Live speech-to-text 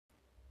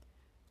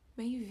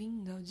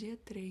Bem-vindo ao dia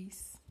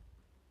 3.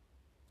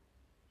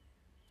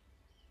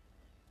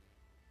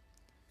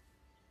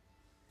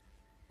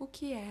 O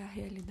que é a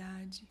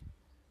realidade?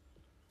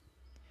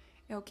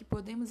 É o que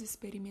podemos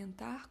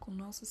experimentar com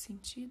nossos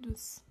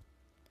sentidos?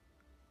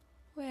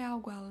 Ou é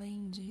algo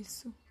além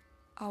disso,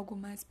 algo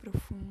mais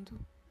profundo?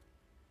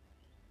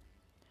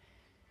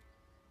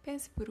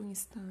 Pense por um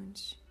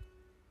instante.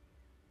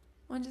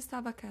 Onde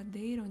estava a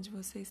cadeira onde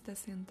você está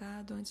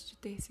sentado antes de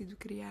ter sido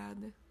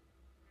criada?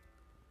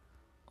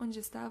 Onde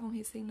estava um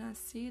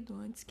recém-nascido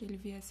antes que ele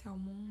viesse ao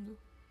mundo?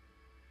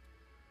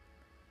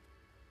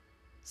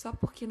 Só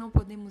porque não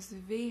podemos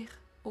ver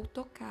ou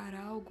tocar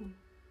algo,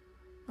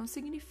 não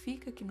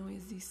significa que não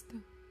exista.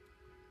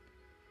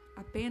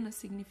 Apenas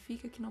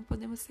significa que não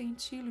podemos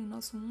senti-lo em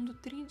nosso mundo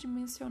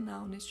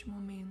tridimensional neste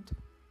momento.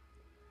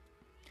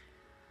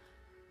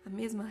 A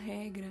mesma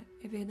regra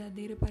é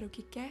verdadeira para o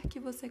que quer que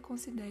você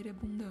considere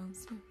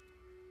abundância.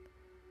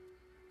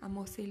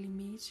 Amor sem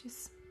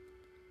limites,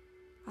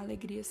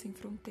 alegria sem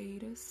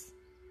fronteiras,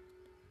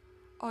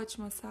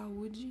 ótima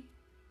saúde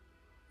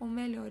ou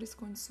melhores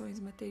condições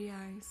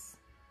materiais.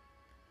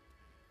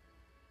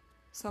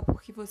 Só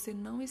porque você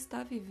não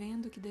está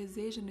vivendo o que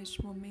deseja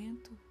neste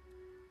momento,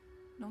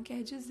 não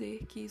quer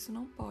dizer que isso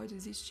não pode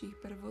existir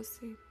para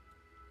você.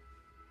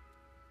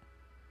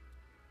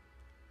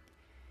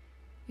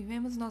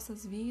 Vivemos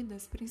nossas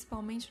vidas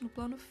principalmente no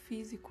plano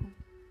físico,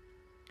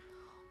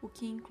 o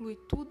que inclui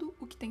tudo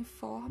o que tem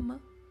forma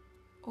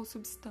ou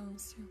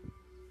substância,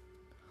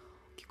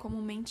 o que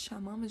comumente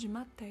chamamos de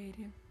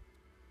matéria.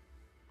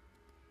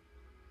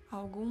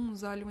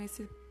 Alguns olham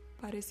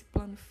para esse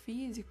plano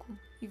físico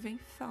e veem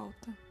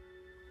falta,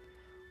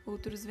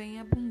 outros veem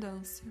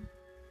abundância.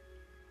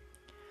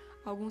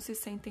 Alguns se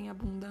sentem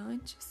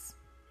abundantes,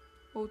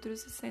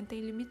 outros se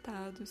sentem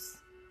limitados,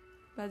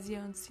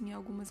 baseando-se em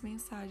algumas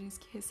mensagens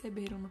que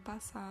receberam no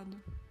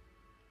passado.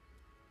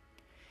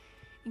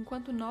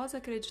 Enquanto nós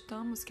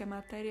acreditamos que a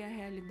matéria é a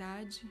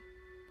realidade,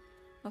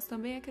 nós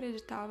também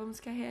acreditávamos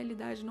que a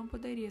realidade não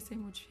poderia ser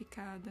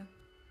modificada.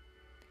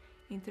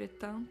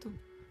 Entretanto,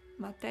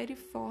 matéria e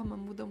forma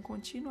mudam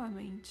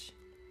continuamente.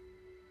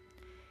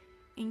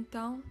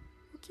 Então,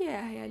 o que é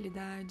a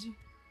realidade?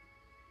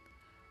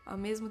 Ao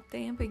mesmo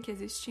tempo em que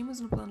existimos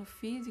no plano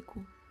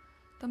físico,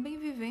 também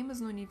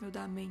vivemos no nível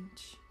da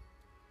mente.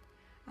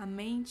 A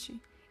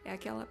mente é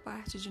aquela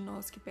parte de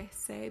nós que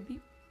percebe,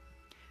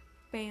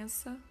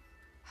 pensa,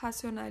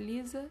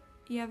 racionaliza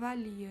e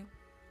avalia.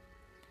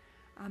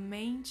 A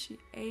mente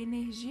é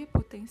energia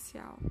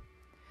potencial.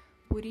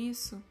 Por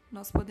isso,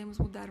 nós podemos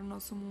mudar o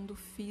nosso mundo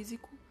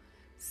físico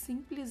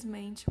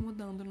simplesmente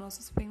mudando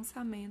nossos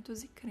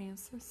pensamentos e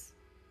crenças.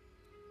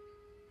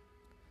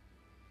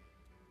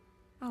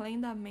 Além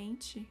da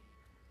mente,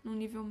 num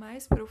nível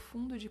mais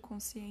profundo de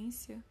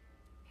consciência,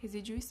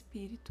 reside o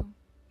espírito.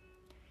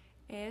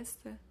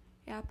 Esta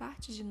é a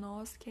parte de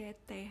nós que é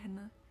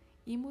eterna,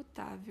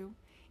 imutável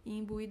e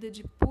imbuída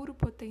de puro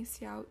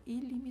potencial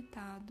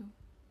ilimitado.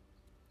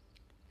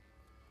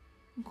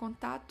 Em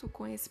contato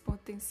com esse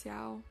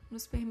potencial,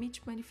 nos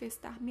permite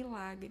manifestar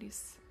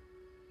milagres.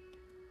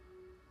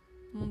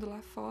 O mundo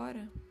lá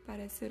fora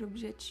parece ser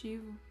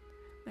objetivo,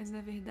 mas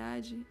na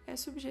verdade é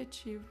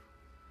subjetivo,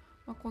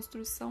 uma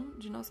construção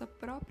de nossa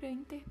própria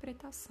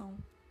interpretação.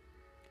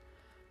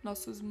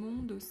 Nossos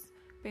mundos,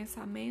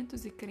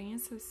 pensamentos e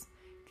crenças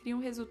criam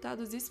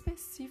resultados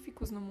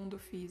específicos no mundo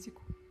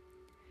físico.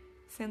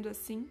 Sendo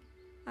assim,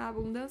 a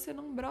abundância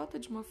não brota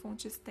de uma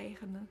fonte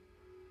externa,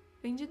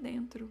 vem de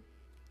dentro,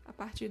 a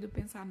partir do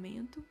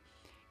pensamento,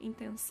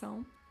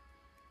 intenção,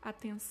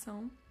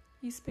 atenção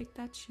e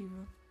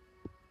expectativa.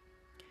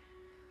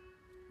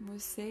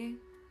 Você,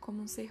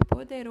 como um ser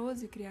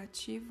poderoso e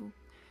criativo,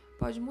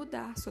 pode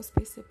mudar suas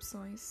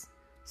percepções,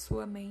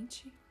 sua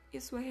mente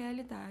e sua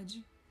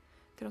realidade,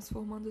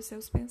 transformando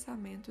seus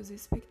pensamentos e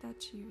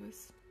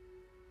expectativas.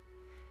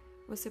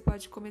 Você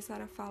pode começar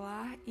a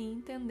falar e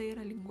entender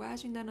a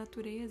linguagem da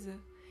natureza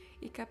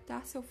e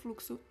captar seu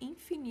fluxo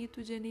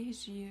infinito de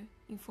energia,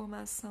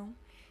 informação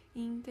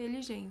e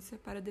inteligência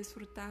para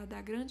desfrutar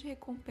da grande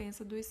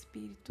recompensa do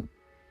espírito,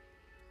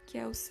 que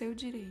é o seu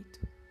direito.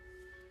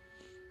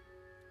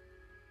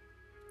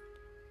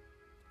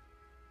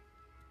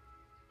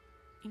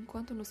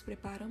 Enquanto nos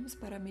preparamos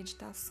para a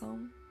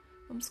meditação,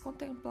 vamos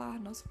contemplar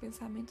nosso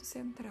pensamento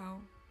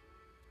central.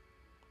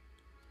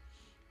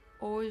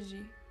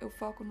 Hoje, eu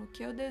foco no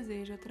que eu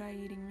desejo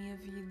atrair em minha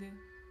vida.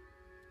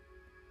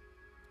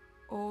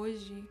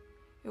 Hoje,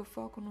 eu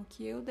foco no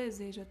que eu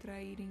desejo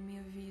atrair em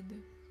minha vida.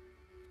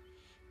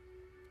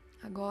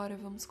 Agora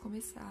vamos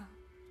começar.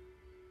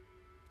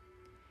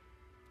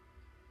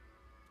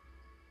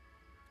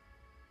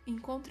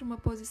 Encontre uma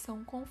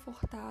posição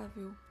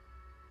confortável,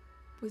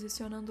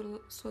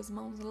 posicionando suas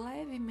mãos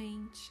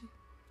levemente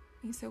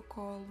em seu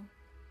colo,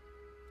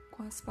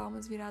 com as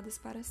palmas viradas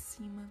para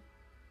cima.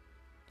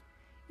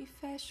 E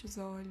feche os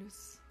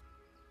olhos.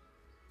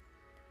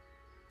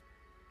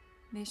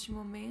 Neste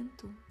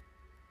momento,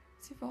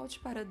 se volte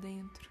para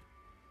dentro,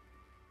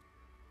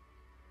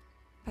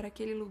 para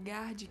aquele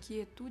lugar de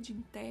quietude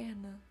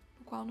interna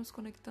no qual nos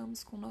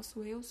conectamos com o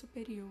nosso eu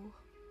superior.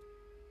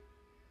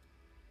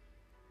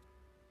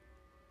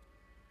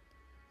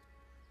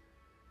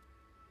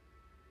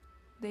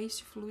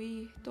 Deixe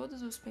fluir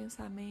todos os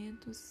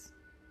pensamentos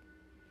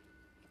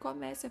e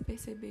comece a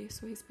perceber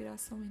sua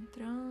respiração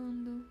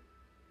entrando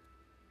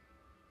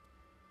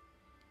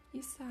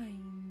e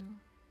saindo.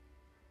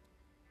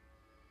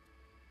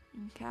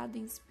 Em cada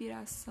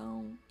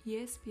inspiração e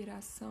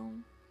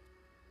expiração,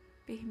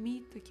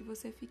 permita que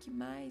você fique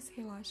mais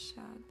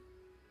relaxado,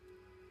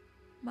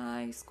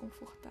 mais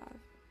confortável,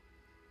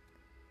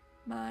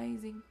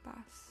 mais em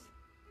paz.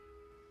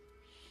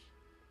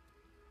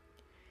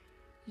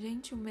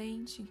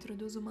 Gentilmente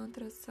introduza o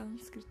mantra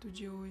sânscrito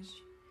de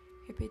hoje,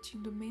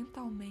 repetindo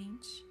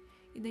mentalmente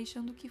e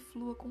deixando que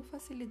flua com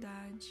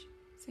facilidade,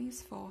 sem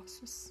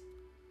esforços.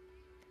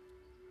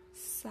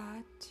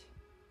 Sat,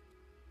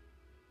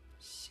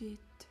 Chit,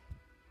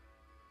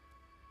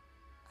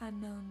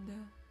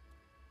 Ananda.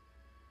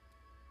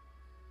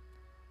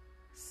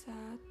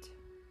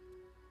 Sat,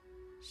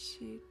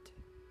 Chit,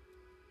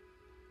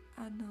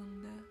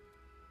 Ananda.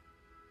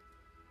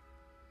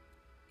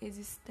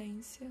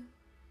 Existência,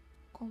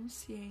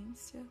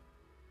 consciência,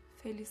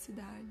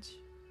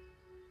 felicidade.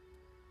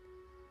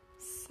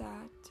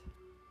 Sat,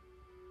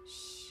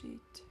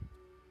 Chit,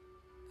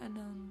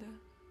 Ananda.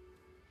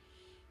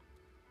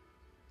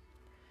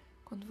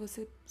 Quando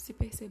você se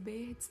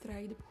perceber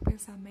distraído por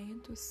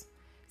pensamentos,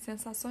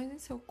 sensações em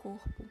seu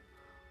corpo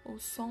ou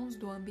sons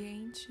do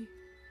ambiente,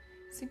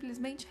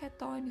 simplesmente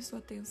retorne sua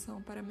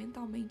atenção para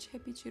mentalmente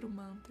repetir o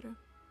mantra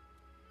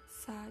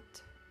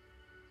Sat,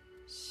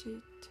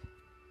 Chit,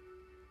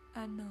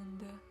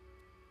 Ananda.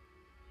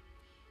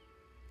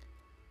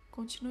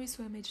 Continue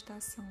sua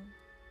meditação.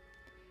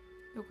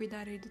 Eu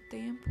cuidarei do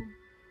tempo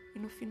e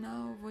no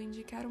final vou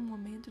indicar um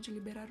momento de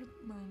liberar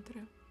o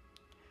mantra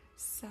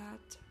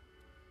Sat,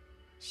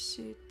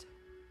 Chit,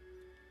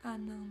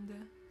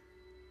 Ananda.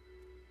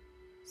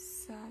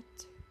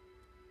 Sat,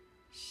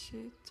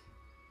 Chit,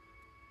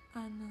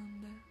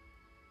 Ananda.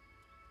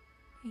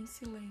 Em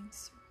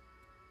silêncio,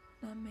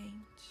 na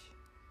mente.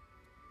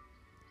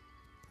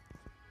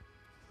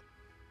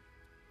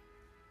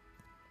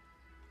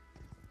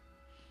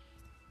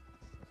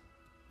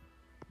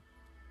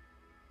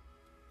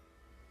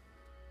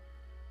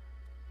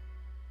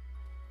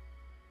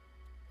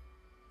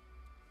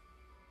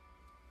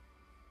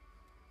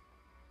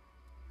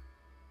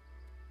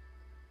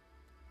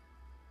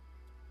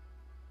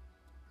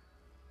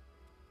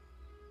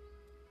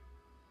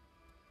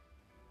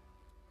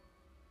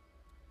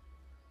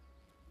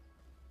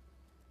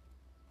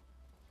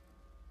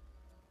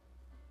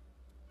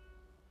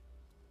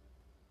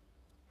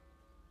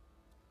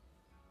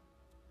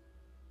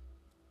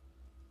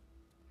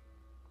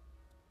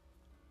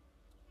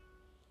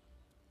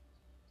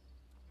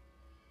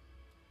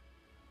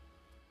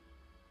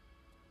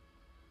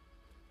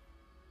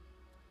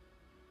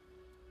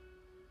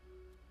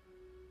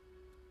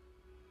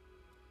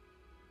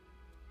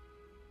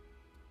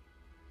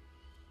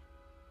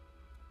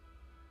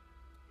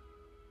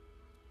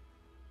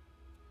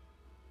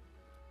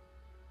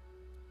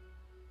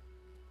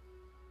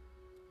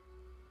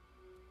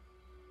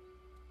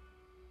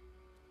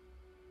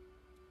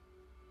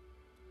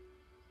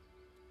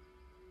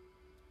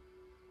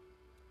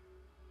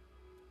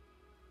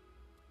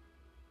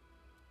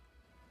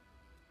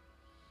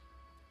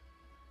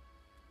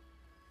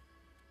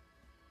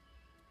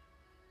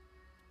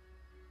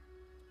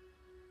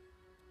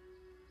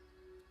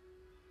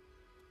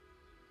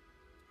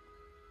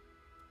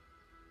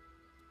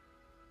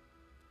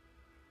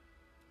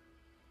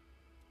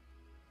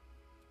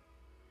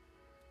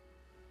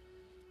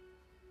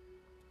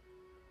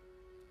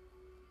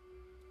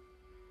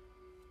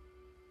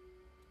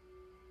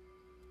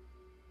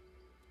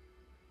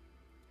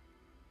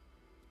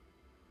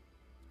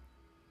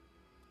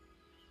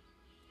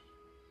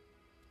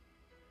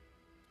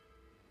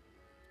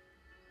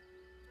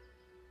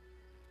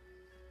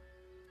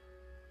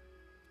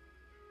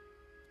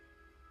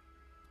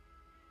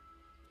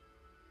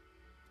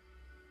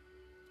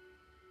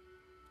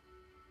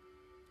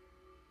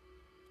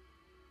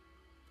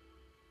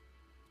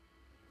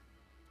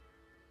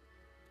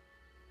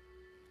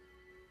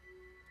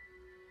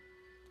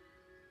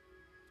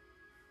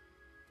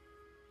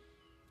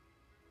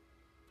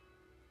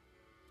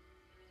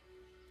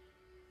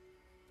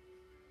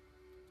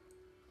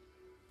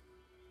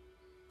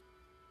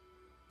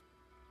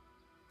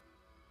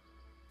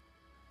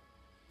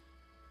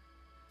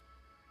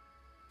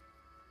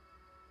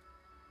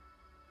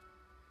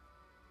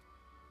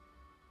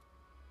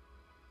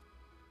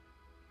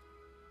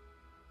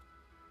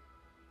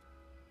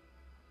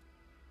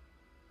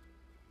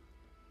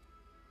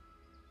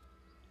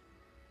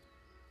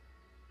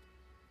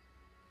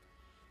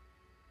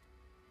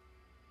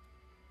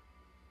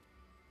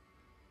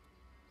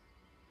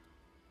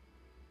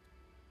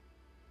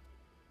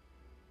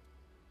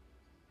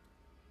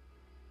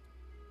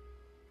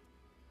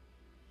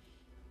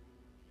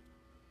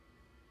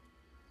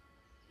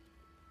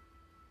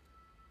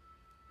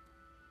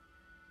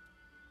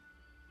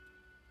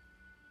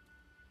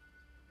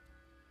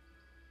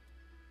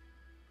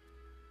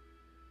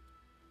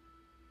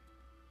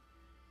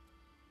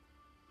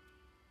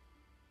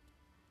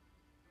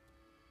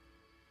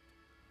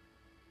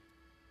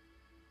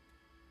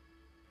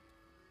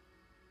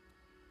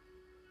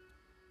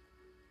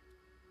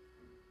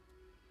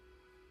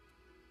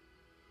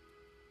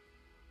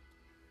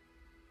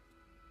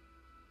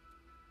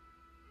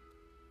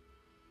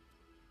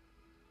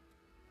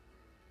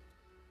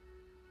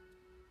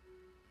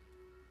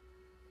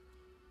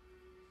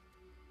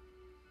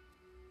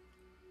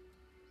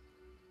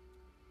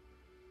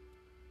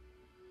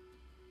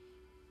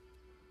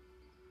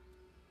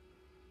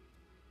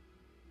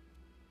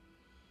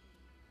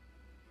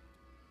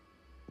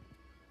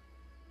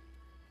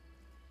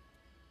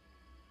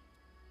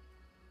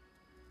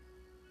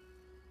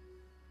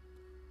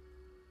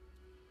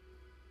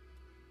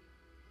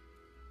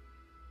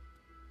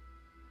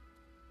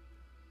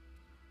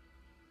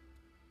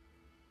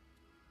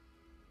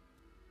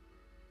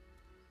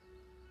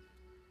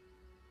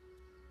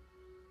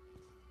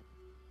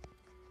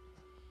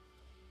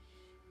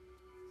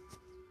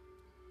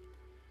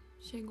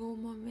 Chegou o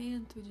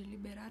momento de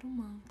liberar o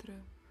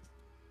mantra.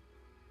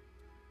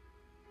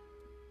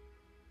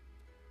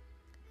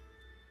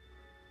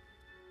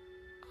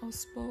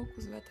 Aos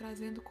poucos, vá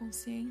trazendo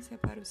consciência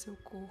para o seu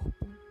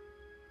corpo.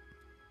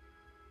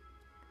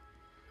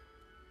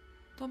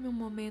 Tome um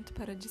momento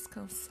para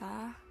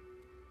descansar,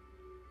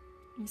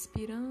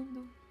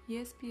 inspirando e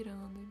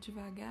expirando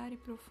devagar e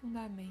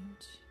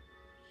profundamente.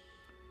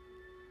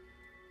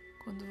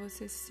 Quando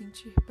você se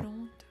sentir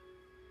pronta,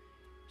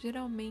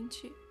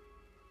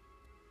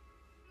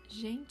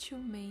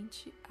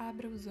 gentilmente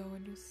abra os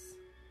olhos.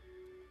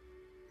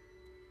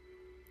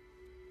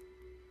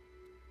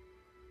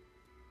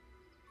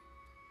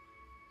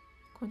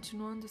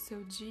 Continuando o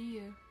seu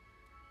dia,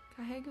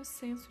 carregue o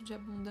senso de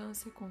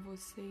abundância com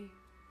você,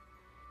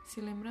 se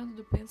lembrando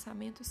do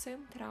pensamento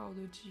central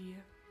do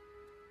dia.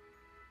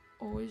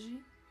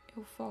 Hoje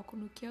eu foco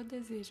no que eu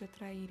desejo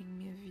atrair em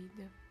minha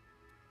vida.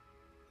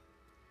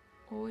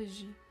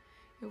 Hoje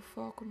eu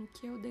foco no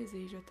que eu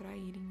desejo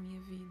atrair em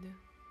minha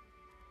vida.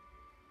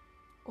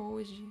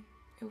 Hoje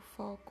eu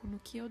foco no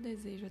que eu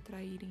desejo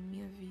atrair em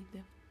minha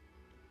vida.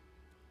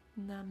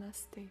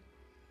 Namastê.